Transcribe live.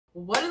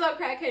What is up,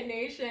 Crackhead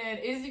Nation?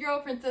 It's your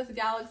girl, Princess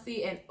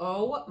Galaxy, and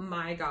oh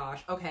my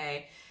gosh,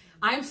 okay.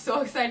 I'm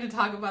so excited to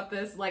talk about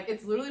this. Like,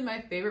 it's literally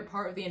my favorite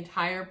part of the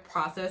entire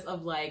process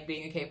of, like,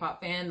 being a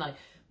K-pop fan. Like,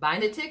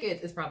 buying the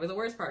tickets is probably the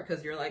worst part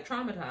because you're, like,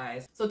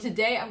 traumatized. So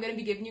today, I'm going to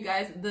be giving you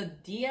guys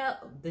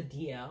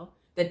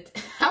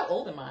how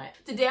old am I?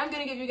 Today, I'm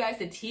going to give you guys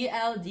the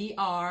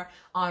TLDR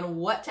on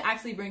what to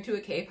actually bring to a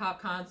K-pop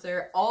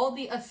concert, all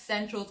the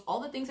essentials,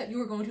 all the things that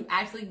you are going to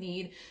actually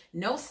need.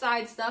 No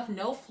side stuff,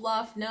 no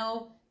fluff,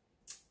 no,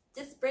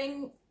 just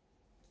bring,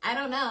 I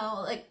don't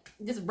know, like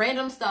just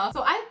random stuff.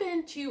 So I've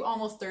been to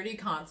almost 30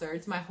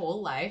 concerts my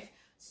whole life.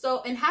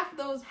 So, and half of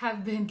those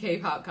have been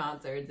K-pop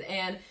concerts,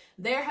 and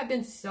there have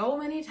been so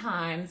many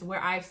times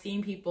where I've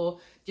seen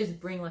people just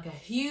bring like a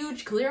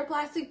huge clear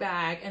plastic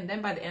bag, and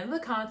then by the end of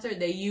the concert,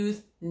 they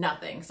use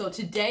nothing. So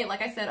today,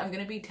 like I said, I'm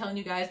going to be telling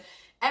you guys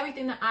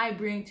everything that I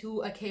bring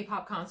to a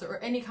K-pop concert or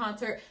any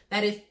concert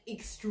that is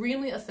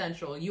extremely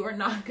essential. You are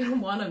not going to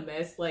want to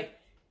miss like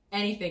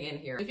anything in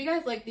here. If you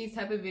guys like these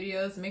type of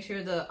videos, make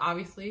sure to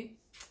obviously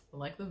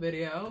like the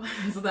video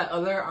so that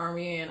other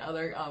ARMY and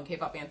other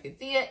K-pop fans can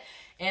see it,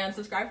 and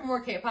subscribe for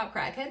more K-pop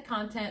crackhead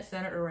content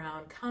centered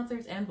around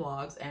concerts and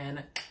vlogs.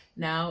 And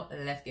now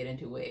let's get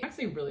into it. I'm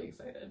actually really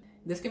excited.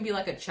 This can be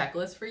like a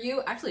checklist for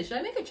you. Actually, should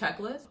I make a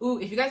checklist? Ooh,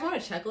 if you guys want a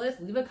checklist,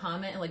 leave a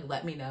comment and like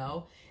let me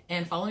know,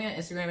 and follow me on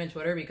Instagram and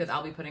Twitter because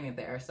I'll be putting it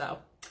there. So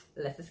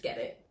let's just get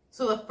it.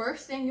 So the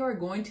first thing you're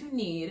going to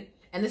need,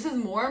 and this is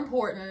more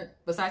important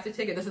besides the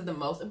ticket, this is the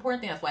most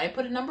important thing, that's why I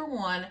put it number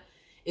one,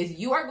 is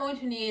you are going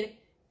to need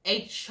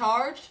a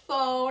charged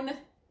phone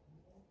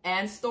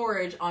and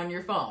storage on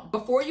your phone.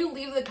 Before you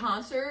leave the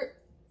concert,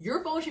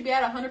 your phone should be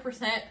at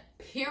 100%,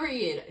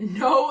 period.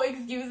 No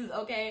excuses,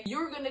 okay?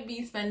 You're gonna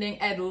be spending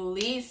at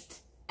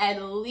least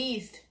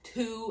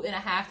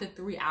 2.5 to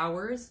 3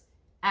 hours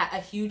at a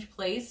huge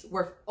place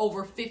where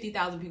over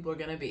 50,000 people are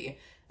gonna be,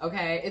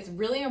 okay? It's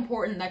really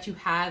important that you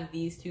have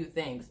these two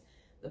things,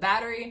 the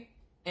battery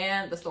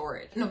and the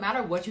storage. No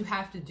matter what you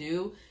have to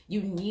do,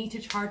 you need to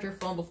charge your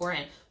phone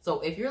beforehand.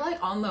 So if you're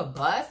like on the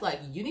bus, like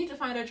you need to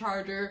find a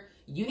charger.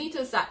 You need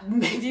to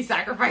make these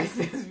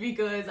sacrifices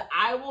because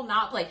I will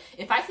not play.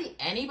 If I see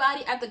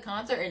anybody at the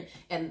concert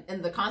and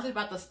the concert's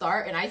about to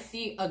start and I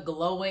see a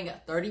glowing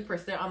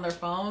 30% on their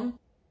phone,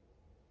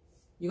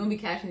 you're gonna be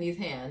catching these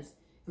hands.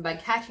 And by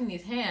catching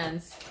these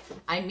hands,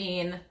 I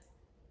mean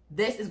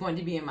this is going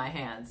to be in my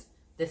hands.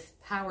 This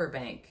power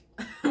bank,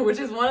 which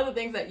is one of the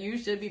things that you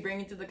should be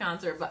bringing to the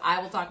concert, but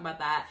I will talk about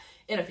that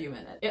in a few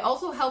minutes. It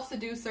also helps to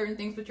do certain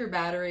things with your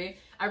battery.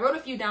 I wrote a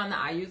few down that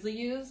I usually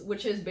use,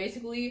 which is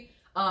basically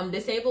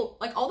disable,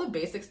 like all the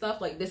basic stuff,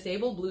 like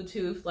disable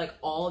Bluetooth like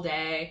all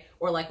day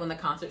or like when the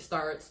concert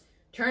starts,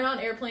 turn on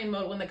airplane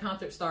mode when the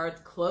concert starts,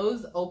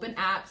 close open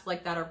apps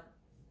like that are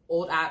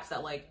old apps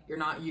that like you're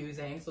not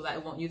using so that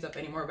it won't use up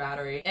any more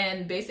battery,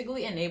 and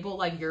basically enable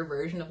like your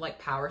version of like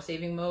power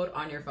saving mode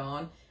on your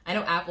phone. I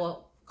know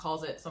Apple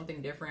calls it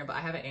something different, but I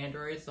have an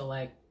Android, so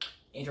like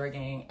Android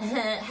gang.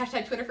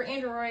 Hashtag Twitter for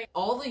Android.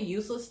 All the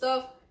useless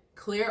stuff,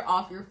 clear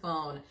off your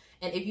phone.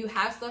 And if you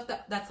have stuff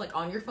that's like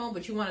on your phone,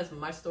 but you want as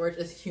much storage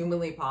as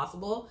humanly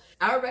possible,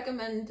 I would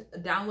recommend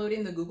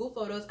downloading the Google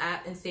Photos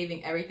app and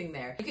saving everything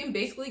there. You can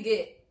basically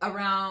get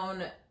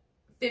around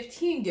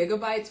 15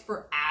 gigabytes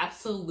for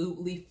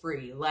absolutely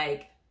free.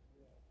 Like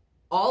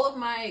all of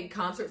my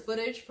concert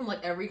footage from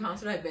like every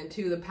concert I've been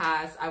to the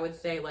past, I would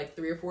say like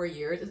 3 or 4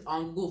 years, is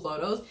on Google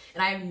Photos,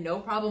 and I have no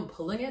problem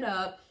pulling it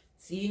up,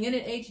 seeing it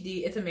in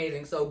HD. It's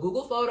amazing. So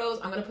Google Photos,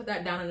 I'm gonna put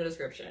that down in the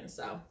description.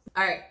 So,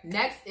 all right,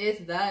 next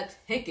is the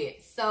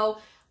ticket. So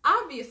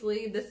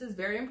obviously this is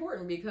very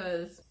important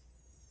because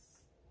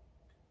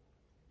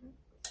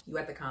you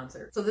at the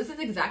concert. So this is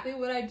exactly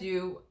what I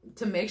do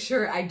to make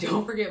sure I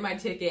don't forget my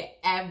ticket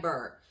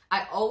ever.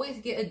 I always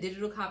get a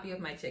digital copy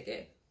of my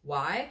ticket.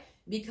 Why?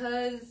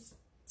 Because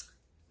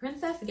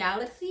Princess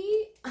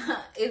Galaxy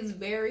is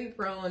very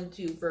prone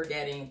to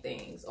forgetting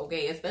things,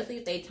 okay? Especially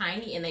if they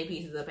tiny and they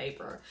pieces of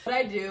paper. What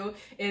I do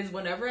is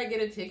whenever I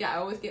get a ticket, I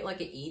always get like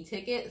an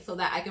e-ticket so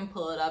that I can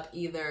pull it up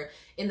either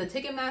in the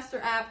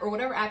Ticketmaster app or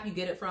whatever app you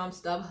get it from,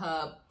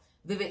 StubHub,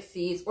 Vivid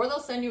Seats, or they'll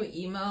send you an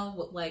email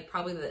with like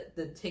probably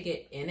the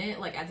ticket in it,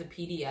 like as a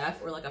PDF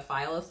or like a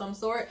file of some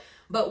sort.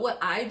 But what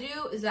I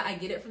do is that I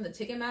get it from the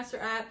Ticketmaster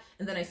app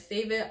and then I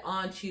save it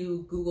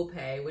onto Google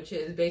Pay, which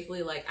is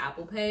basically like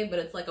Apple Pay, but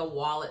it's like a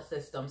wallet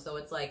system. So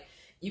it's like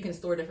you can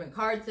store different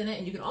cards in it,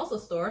 and you can also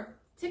store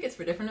tickets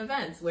for different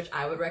events, which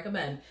I would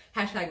recommend.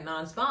 Hashtag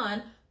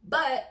non-spawn,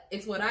 but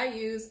it's what I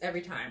use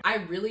every time. I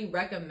really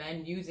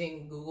recommend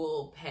using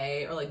Google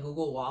Pay or like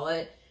Google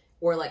Wallet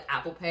or like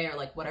Apple Pay or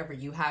like whatever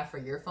you have for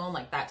your phone,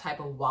 like that type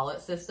of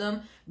wallet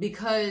system,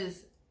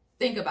 because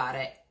think about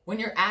it. When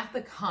you're at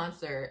the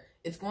concert,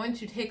 it's going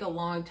to take a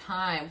long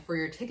time for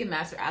your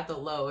Ticketmaster app to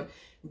load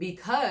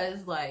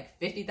because like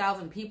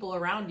 50,000 people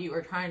around you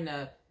are trying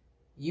to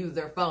use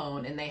their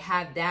phone and they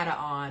have data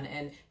on,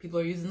 and people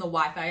are using the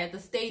Wi-Fi at the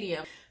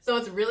stadium. So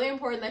it's really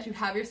important that you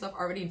have your stuff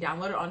already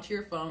downloaded onto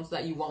your phone so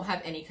that you won't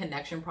have any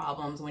connection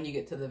problems when you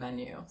get to the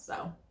venue.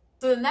 So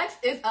So the next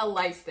is a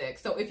light stick.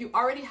 So if you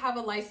already have a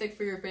light stick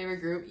for your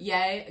favorite group,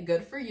 yay,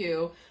 good for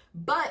you.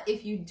 But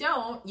if you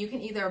don't, you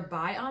can either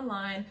buy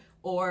online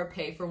or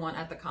pay for one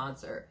at the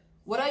concert.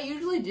 What I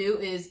usually do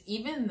is,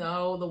 even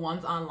though the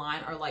ones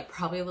online are like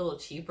probably a little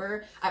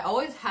cheaper, I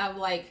always have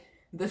like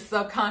the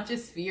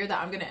subconscious fear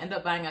that I'm gonna end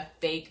up buying a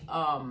fake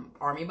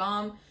army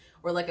bomb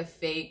or like a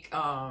fake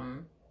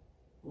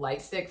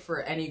light stick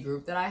for any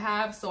group that I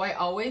have. So I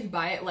always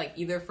buy it like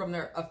either from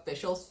their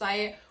official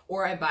site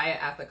or I buy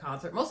it at the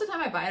concert. Most of the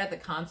time I buy it at the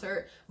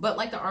concert, but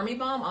like the army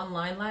bomb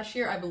online last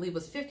year I believe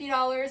was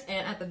 $50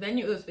 and at the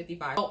venue it was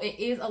 $55. So it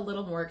is a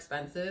little more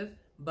expensive,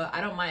 but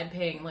I don't mind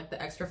paying like the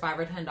extra $5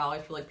 or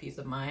 $10 for like peace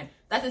of mind.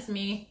 That's just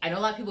me. I know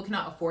a lot of people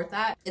cannot afford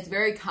that. It's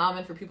very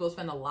common for people to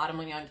spend a lot of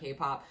money on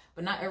K-pop,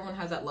 but not everyone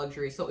has that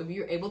luxury. So if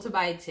you're able to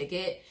buy a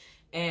ticket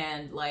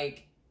and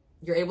like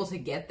you're able to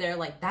get there,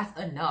 like that's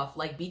enough.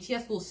 Like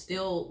BTS will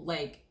still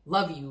like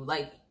love you.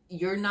 Like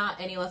you're not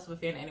any less of a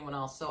fan than anyone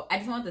else. So I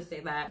just wanted to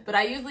say that. But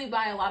I usually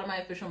buy a lot of my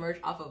official merch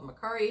off of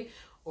Mercari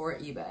or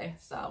eBay.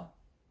 So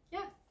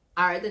yeah.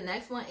 All right, the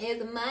next one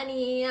is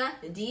money.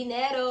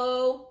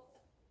 Dinero.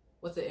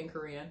 What's it in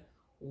Korean?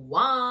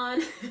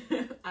 Won.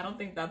 I don't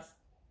think that's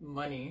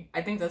money.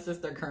 I think that's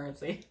just their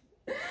currency.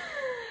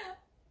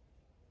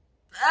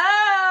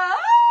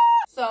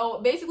 So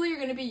basically you're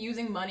gonna be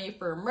using money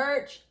for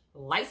merch,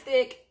 light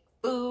stick,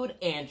 food,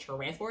 and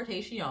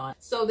transportation.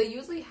 So they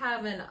usually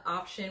have an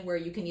option where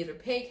you can either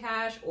pay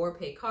cash or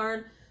pay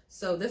card.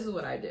 So this is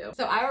what I do.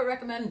 So I would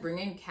recommend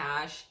bringing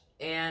cash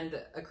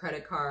and a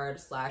credit card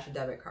 /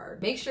 debit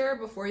card. Make sure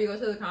before you go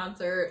to the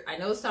concert, I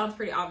know it sounds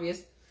pretty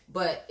obvious,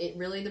 but it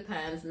really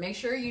depends. Make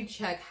sure you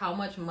check how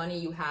much money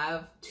you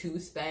have to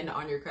spend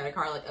on your credit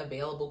card, like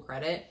available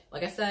credit.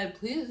 Like I said,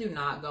 please do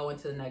not go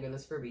into the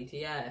negatives for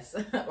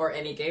BTS or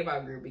any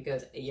K-pop group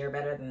because you're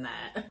better than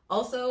that.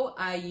 Also,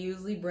 I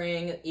usually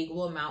bring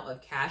equal amount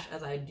of cash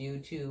as I do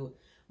to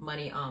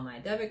money on my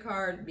debit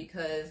card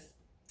because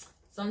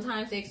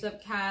sometimes they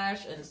accept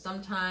cash and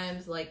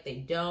sometimes like they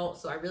don't.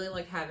 So I really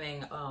like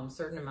having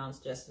certain amounts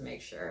just to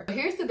make sure. But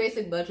here's the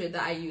basic budget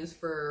that I use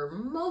for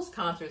most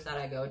concerts that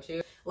I go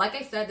to. Like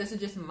I said, this is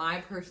just my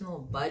personal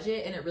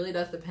budget and it really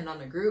does depend on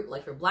the group.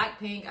 Like for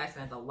Blackpink, I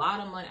spent a lot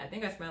of money. I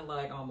think I spent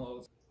like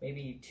almost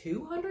maybe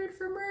 $200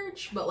 for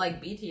merch. But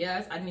like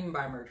BTS, I didn't even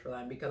buy merch for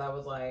them because I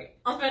was like,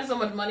 I'm spending so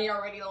much money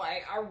already.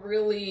 Like I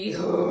really,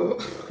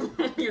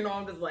 you know,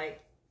 I'm just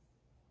like,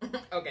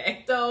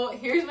 okay. So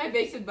here's my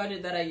basic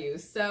budget that I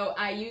use. So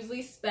I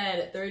usually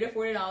spend $30 to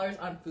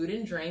 $40 on food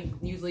and drink,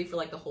 usually for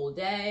like the whole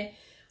day.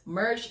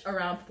 Merch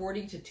around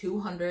 $40 to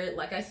 $200.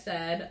 Like I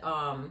said,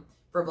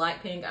 for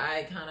Blackpink,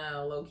 I kind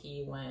of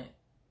low-key went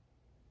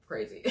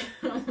crazy.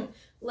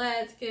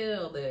 Let's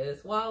kill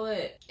this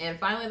wallet. And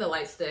finally, the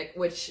light stick,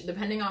 which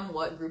depending on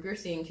what group you're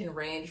seeing can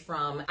range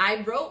from,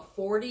 I wrote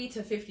 40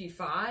 to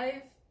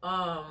 55.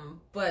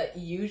 But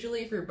usually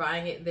if you're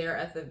buying it there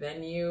at the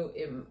venue,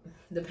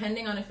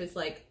 depending on if it's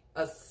like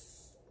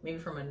maybe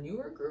from a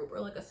newer group or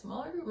like a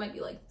smaller group, might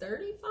be like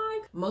 35.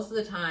 Most of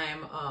the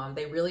time,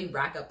 they really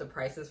rack up the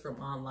prices from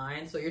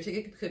online. So your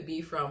ticket could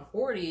be from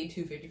 $40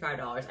 to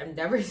 $55. I've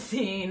never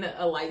seen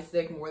a light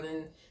stick more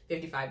than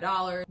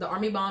 $55. The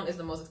Army Bomb is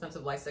the most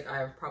expensive light stick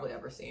I've probably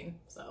ever seen.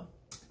 So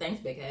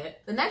thanks, Big Head.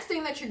 The next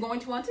thing that you're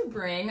going to want to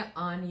bring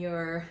on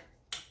your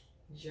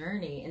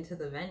journey into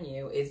the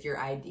venue is your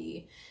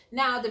ID.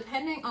 Now,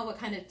 depending on what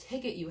kind of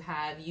ticket you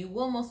have, you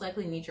will most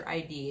likely need your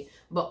ID,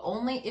 but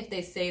only if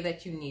they say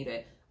that you need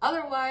it.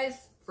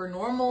 Otherwise, for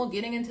normal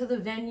getting into the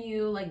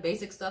venue, like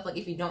basic stuff, like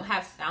if you don't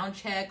have sound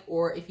check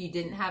or if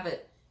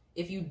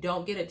you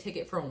don't get a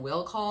ticket from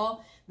will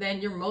call,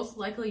 then you're most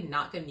likely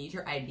not gonna need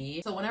your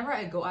ID. So whenever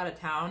I go out of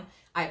town,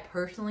 I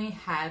personally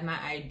have my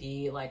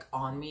ID like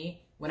on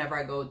me whenever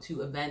I go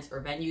to events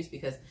or venues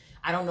because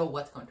I don't know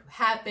what's going to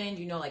happen.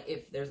 You know, like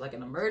if there's like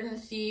an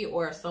emergency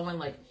or if someone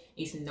like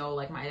needs to know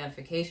like my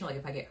identification, like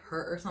if I get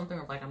hurt or something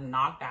or if like I'm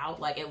knocked out,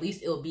 like at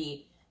least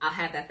I'll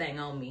have that thing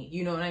on me.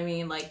 You know what I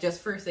mean? Like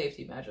just for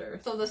safety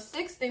measures. So the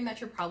sixth thing that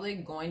you're probably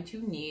going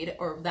to need,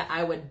 or that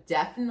I would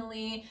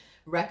definitely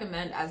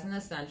recommend as an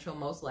essential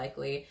most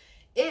likely,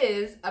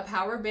 is a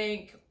power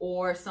bank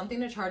or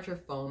something to charge your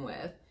phone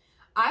with.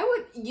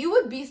 You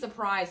would be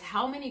surprised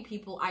how many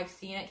people I've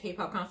seen at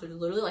K-pop concerts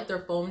literally like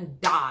their phone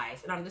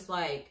dies. And I'm just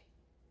like,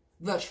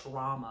 the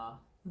trauma.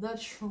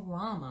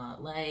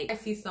 Like I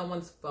see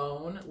someone's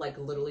phone like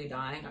literally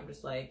dying. I'm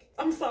just like,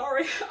 I'm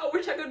sorry. I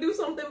wish I could do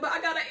something, but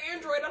I got an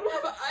Android. I don't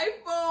have an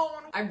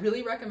iPhone. I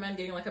really recommend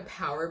getting like a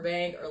power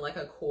bank or like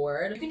a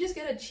cord. You can just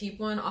get a cheap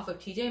one off of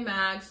TJ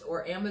Maxx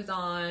or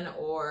Amazon,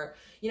 or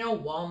you know,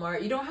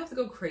 Walmart, you don't have to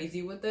go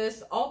crazy with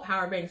this. All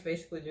power banks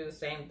basically do the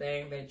same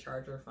thing. They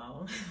charge your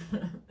phone.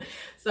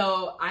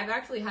 So I've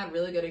actually had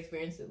really good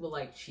experiences with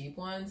like cheap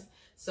ones.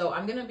 So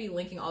I'm going to be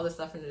linking all this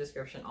stuff in the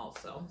description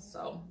also.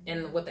 So,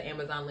 and with the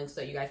Amazon links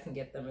so you guys can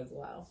get them as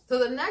well. So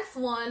the next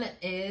one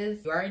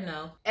is, you already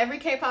know, every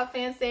K-pop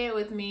fan say it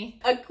with me,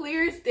 a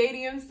clear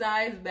stadium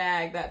size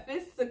bag that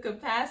fits the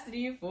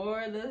capacity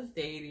for the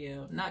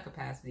stadium. Not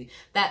capacity,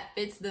 that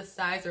fits the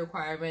size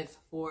requirements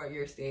for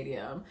your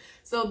stadium.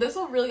 So this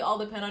will really all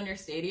depend on your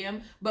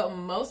stadium, but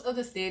most of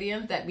the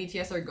stadiums that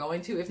BTS are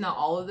going to, if not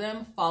all of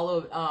them,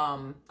 followed,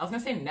 I was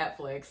gonna say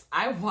Netflix.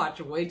 I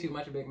watch way too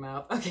much Big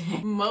Mouth,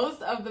 okay.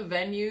 Most of the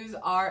venues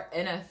are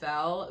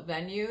NFL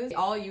venues. They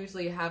all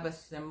usually have a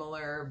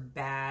similar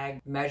bag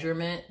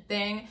measurement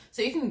thing.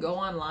 So you can go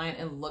online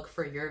and look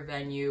for your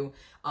venue,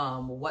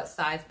 what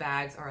size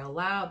bags are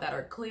allowed that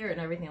are clear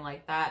and everything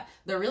like that.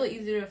 They're really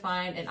easy to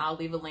find, and I'll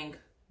leave a link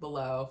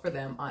below for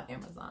them on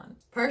Amazon.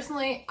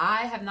 Personally,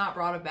 I have not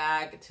brought a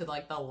bag to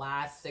like the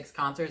last 6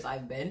 concerts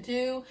I've been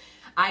to.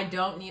 I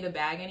don't need a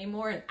bag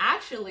anymore. And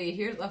actually,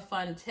 here's a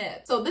fun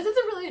tip. So this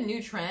isn't really a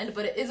new trend,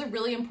 but it is a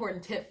really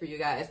important tip for you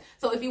guys.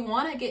 So if you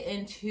want to get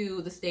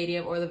into the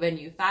stadium or the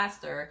venue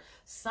faster,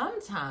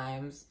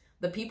 sometimes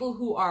the people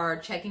who are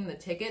checking the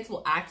tickets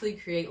will actually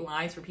create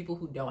lines for people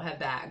who don't have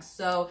bags.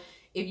 So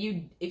if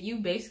you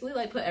basically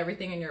like put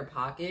everything in your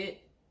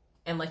pocket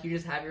and like you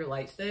just have your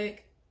light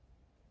stick,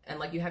 and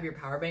like you have your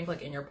power bank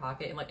like in your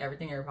pocket and like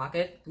everything in your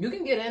pocket, you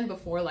can get in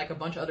before like a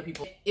bunch of other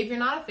people. If you're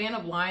not a fan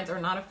of lines or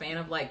not a fan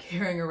of like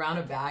carrying around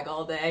a bag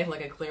all day,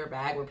 like a clear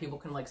bag where people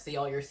can like see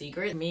all your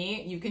secrets,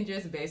 you can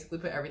just basically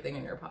put everything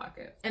in your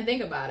pocket. And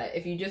think about it,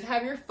 if you just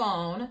have your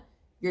phone,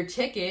 your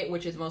ticket,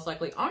 which is most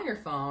likely on your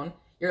phone,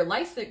 your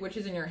light stick, which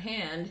is in your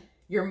hand,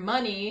 your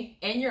money,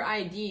 and your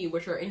ID,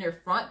 which are in your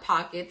front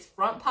pockets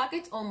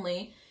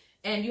only,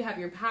 and you have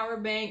your power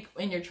bank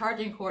and your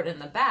charging cord in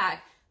the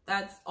back,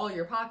 that's all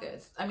your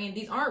pockets. I mean,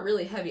 these aren't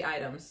really heavy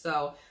items.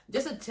 So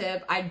just a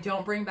tip, I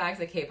don't bring bags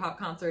to K-pop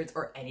concerts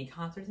or any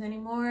concerts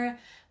anymore.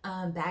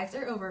 Bags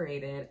are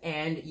overrated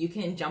and you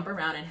can jump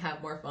around and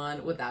have more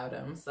fun without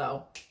them.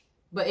 So,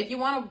 but if you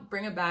want to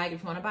bring a bag,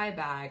 if you want to buy a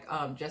bag,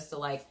 just to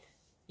like,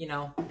 you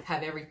know,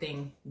 have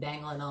everything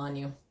dangling on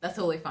you, that's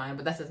totally fine.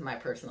 But that's just my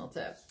personal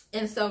tip.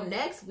 And so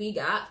next we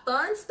got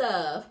fun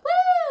stuff.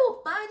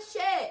 Woo! Fun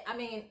shit. I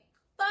mean,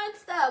 fun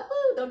stuff.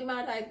 Woo! Don't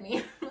demonetize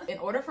me. In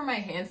order for my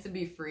hands to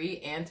be free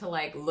and to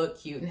like look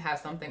cute and have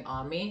something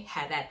on me,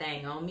 have that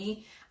thing on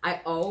me, I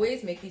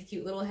always make these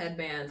cute little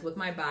headbands with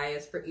my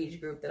bias for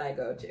each group that I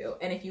go to.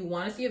 And if you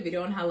want to see a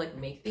video on how to like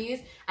make these,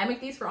 I make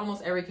these for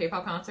almost every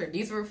K-pop concert.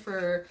 These were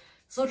for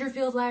Soldier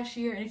Field last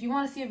year. And if you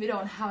want to see a video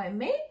on how I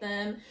made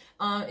them,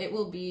 it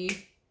will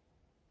be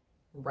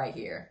right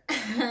here.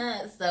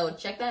 So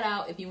check that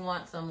out if you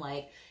want some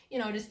like, you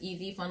know, just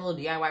easy, fun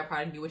little DIY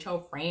product to do with your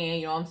friend,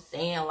 you know what I'm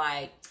saying?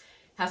 Like,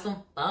 have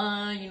some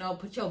fun, you know,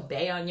 put your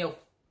bae on your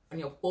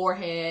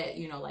forehead,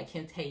 you know, like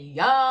Kim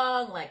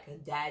Tae-young, like a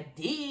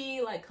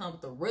daddy, like come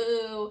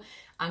through.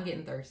 I'm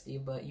getting thirsty,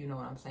 but you know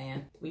what I'm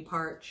saying. We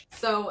parch.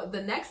 So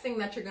the next thing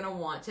that you're gonna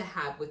want to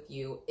have with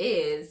you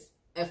is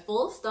a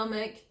full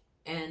stomach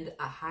and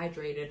a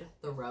hydrated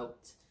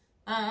throat.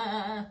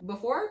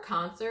 Before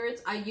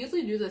concerts, I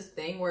usually do this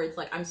thing where it's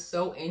like I'm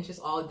so anxious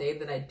all day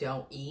that I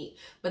don't eat.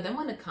 But then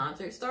when the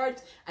concert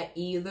starts, I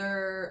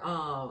either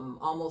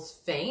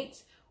almost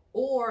faint,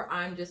 or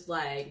I'm just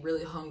like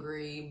really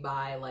hungry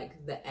by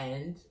like the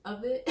end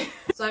of it.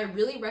 So I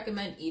really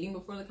recommend eating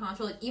before the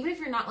concert. Like even if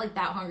you're not like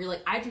that hungry,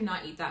 like I do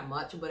not eat that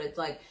much, but it's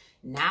like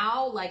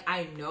now like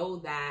I know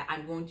that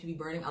I'm going to be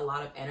burning a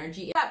lot of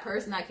energy. That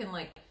person that can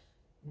like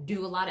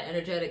do a lot of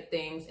energetic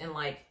things and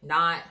like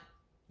not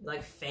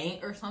like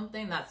faint or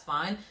something, that's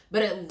fine,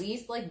 but at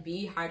least like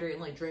be hydrated and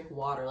like drink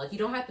water. Like you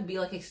don't have to be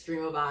like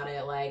extreme about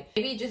it. Like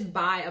maybe just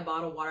buy a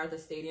bottle of water at the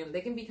stadium.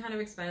 They can be kind of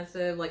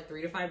expensive, like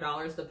 $3 to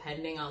 $5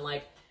 depending on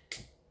like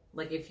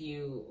if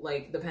you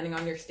like depending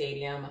on your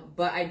stadium,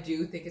 but I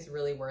do think it's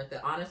really worth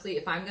it. Honestly,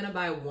 if I'm gonna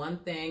buy one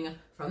thing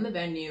from the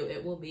venue,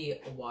 it will be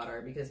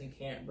water, because you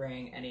can't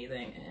bring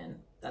anything in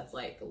that's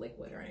like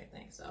liquid or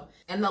anything. So,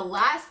 and the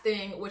last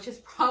thing, which is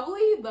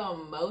probably the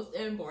most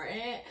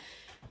important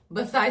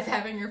besides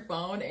having your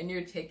phone and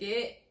your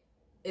ticket,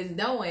 is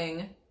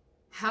knowing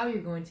how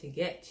you're going to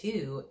get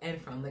to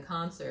and from the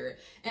concert.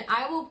 And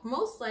I will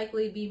most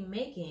likely be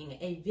making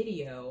a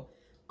video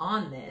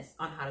on this,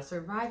 on how to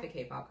survive a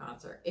K-pop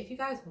concert. If you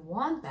guys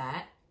want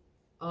that,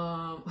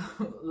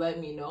 let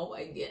me know,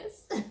 I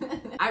guess.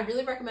 I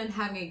really recommend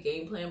having a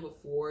game plan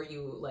before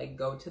you like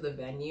go to the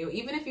venue,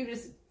 even if you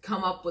just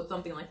come up with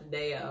something like the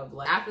day of.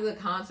 Like after the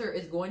concert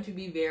is going to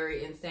be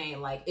very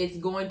insane. Like it's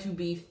going to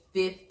be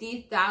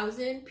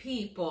 50,000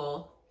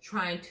 people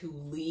trying to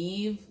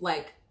leave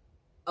like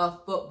a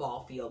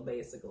football field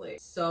basically.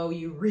 So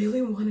you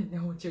really want to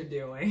know what you're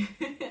doing.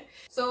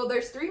 So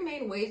there's 3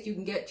 main ways you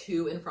can get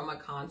to and from a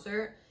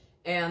concert.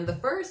 And the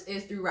first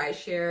is through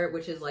rideshare,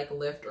 which is like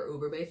Lyft or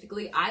Uber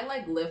basically. I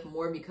like Lyft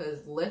more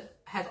because Lyft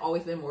has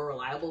always been more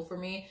reliable for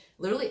me.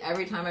 Literally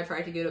every time I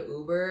tried to get an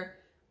Uber,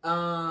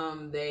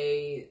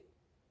 they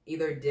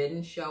either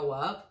didn't show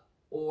up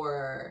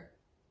or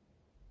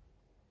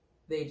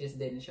they just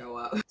didn't show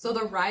up. So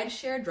the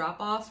rideshare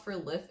drop-offs for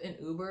Lyft and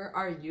Uber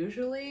are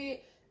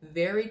usually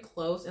very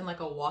close in like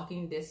a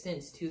walking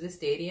distance to the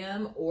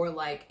stadium or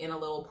like in a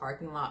little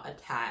parking lot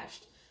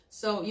attached.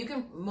 So you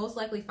can most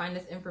likely find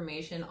this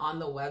information on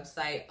the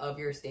website of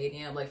your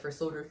stadium. Like for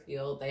Soldier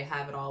Field, they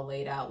have it all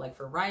laid out, like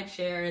for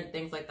rideshare and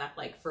things like that.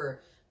 Like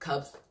for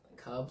Cubs,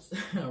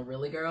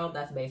 really girl,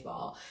 that's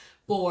baseball.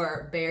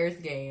 For Bears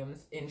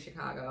games in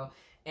Chicago.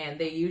 And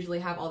they usually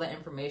have all that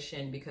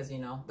information because, you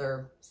know,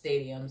 they're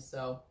stadiums.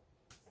 So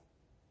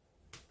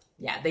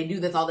yeah, they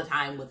do this all the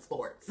time with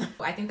sports.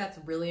 I think that's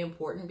really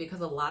important because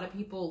a lot of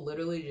people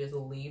literally just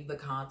leave the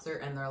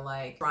concert and they're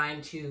like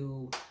trying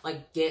to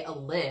like get a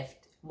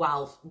lift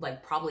while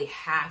like probably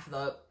half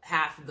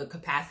the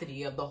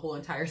capacity of the whole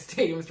entire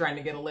stadium is trying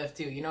to get a lift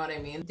too. You know what I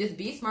mean? Just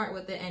be smart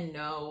with it and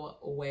know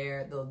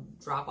where the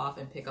drop off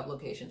and pickup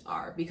locations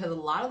are, because a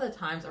lot of the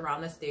times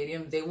around the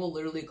stadium, they will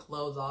literally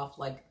close off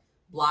like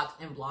blocks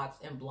and blocks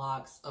and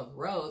blocks of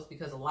roads,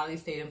 because a lot of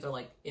these stadiums are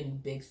like in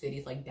big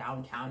cities like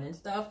downtown and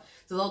stuff.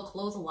 So they'll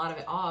close a lot of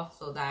it off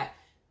so that,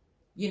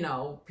 you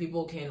know,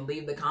 people can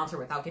leave the concert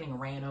without getting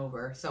ran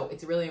over. So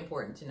it's really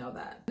important to know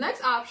that. The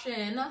next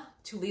option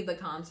to leave the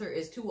concert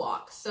is to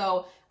walk.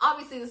 So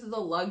obviously this is a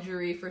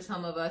luxury for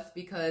some of us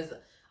because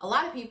a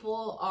lot of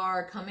people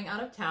are coming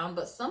out of town,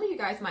 but some of you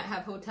guys might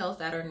have hotels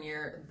that are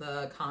near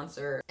the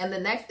concert. And the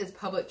next is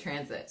public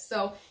transit.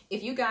 So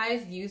if you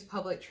guys use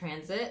public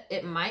transit,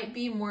 it might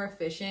be more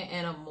efficient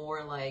and a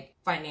more like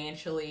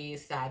financially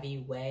savvy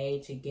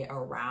way to get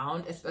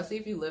around, especially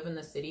if you live in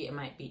the city, it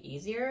might be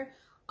easier.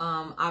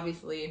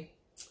 Obviously,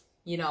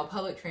 you know,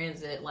 public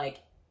transit, like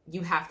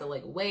you have to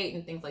like wait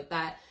and things like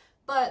that,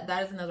 but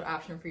that is another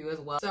option for you as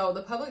well. So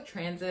the public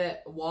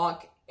transit,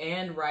 walk,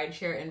 and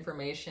rideshare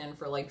information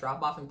for like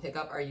drop off and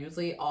pickup are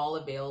usually all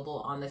available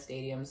on the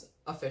stadium's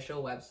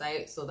official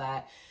website, so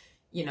that,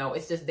 you know,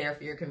 it's just there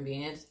for your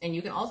convenience. And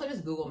you can also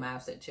just Google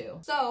Maps it too.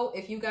 So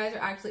if you guys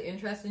are actually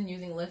interested in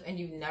using Lyft and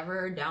you've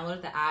never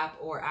downloaded the app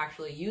or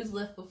actually used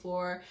Lyft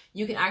before,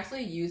 you can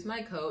actually use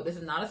my code. This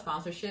is not a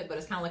sponsorship, but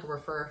it's kind of like a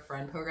refer a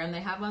friend program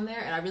they have on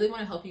there. And I really want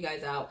to help you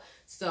guys out.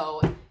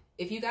 So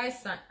if you guys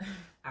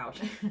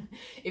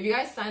if you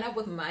guys sign up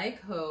with my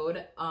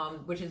code,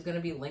 which is going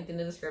to be linked in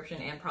the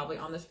description and probably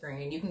on the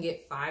screen, you can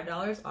get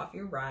 $5 off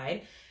your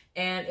ride.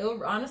 And it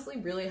will honestly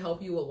really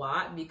help you a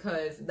lot,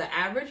 because the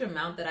average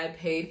amount that I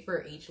paid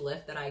for each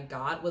lift that I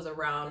got was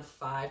around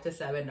 $5 to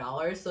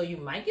 $7. So you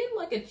might get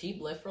like a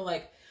cheap lift for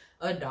like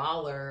 $1,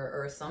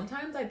 or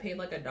sometimes I paid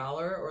like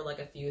 $1 or like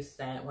a few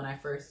cents when I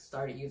first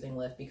started using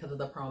Lyft because of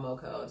the promo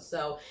code.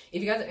 So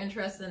if you guys are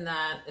interested in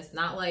that, it's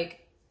not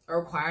like a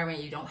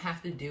requirement, you don't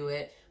have to do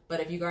it. But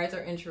if you guys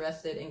are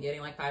interested in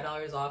getting like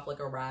 $5 off like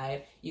a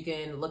ride, you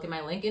can look at my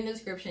link in the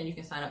description. You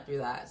can sign up through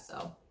that.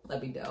 So that'd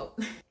be dope.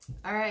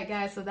 All right,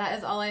 guys. So that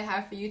is all I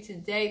have for you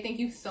today. Thank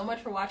you so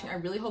much for watching. I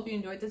really hope you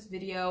enjoyed this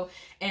video,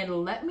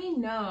 and let me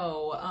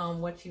know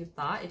what you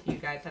thought. If you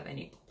guys have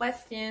any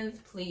questions,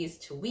 please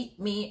tweet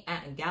me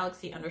at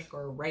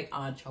galaxy_right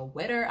on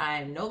Twitter.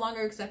 I am no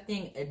longer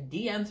accepting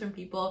DMs from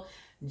people.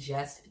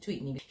 Just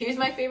tweet me. Here's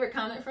my favorite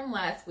comment from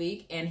last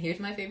week, and here's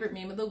my favorite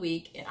meme of the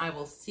week, and I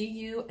will see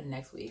you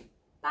next week.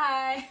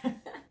 Bye.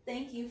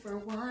 Thank you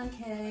for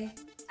 1K.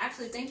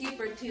 Actually, thank you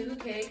for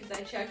 2K, because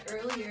I checked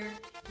earlier.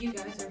 You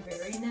guys are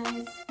very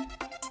nice.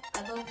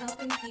 I love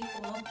helping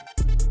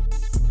people.